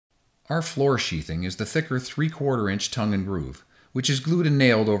Our floor sheathing is the thicker 3/4 inch tongue and groove, which is glued and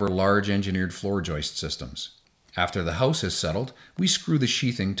nailed over large engineered floor joist systems. After the house is settled, we screw the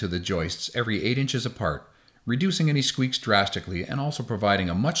sheathing to the joists every 8 inches apart, reducing any squeaks drastically and also providing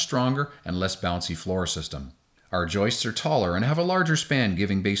a much stronger and less bouncy floor system. Our joists are taller and have a larger span,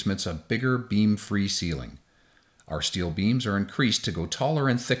 giving basements a bigger beam-free ceiling. Our steel beams are increased to go taller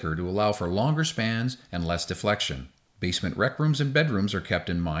and thicker to allow for longer spans and less deflection. Basement rec rooms and bedrooms are kept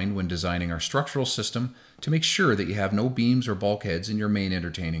in mind when designing our structural system to make sure that you have no beams or bulkheads in your main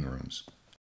entertaining rooms.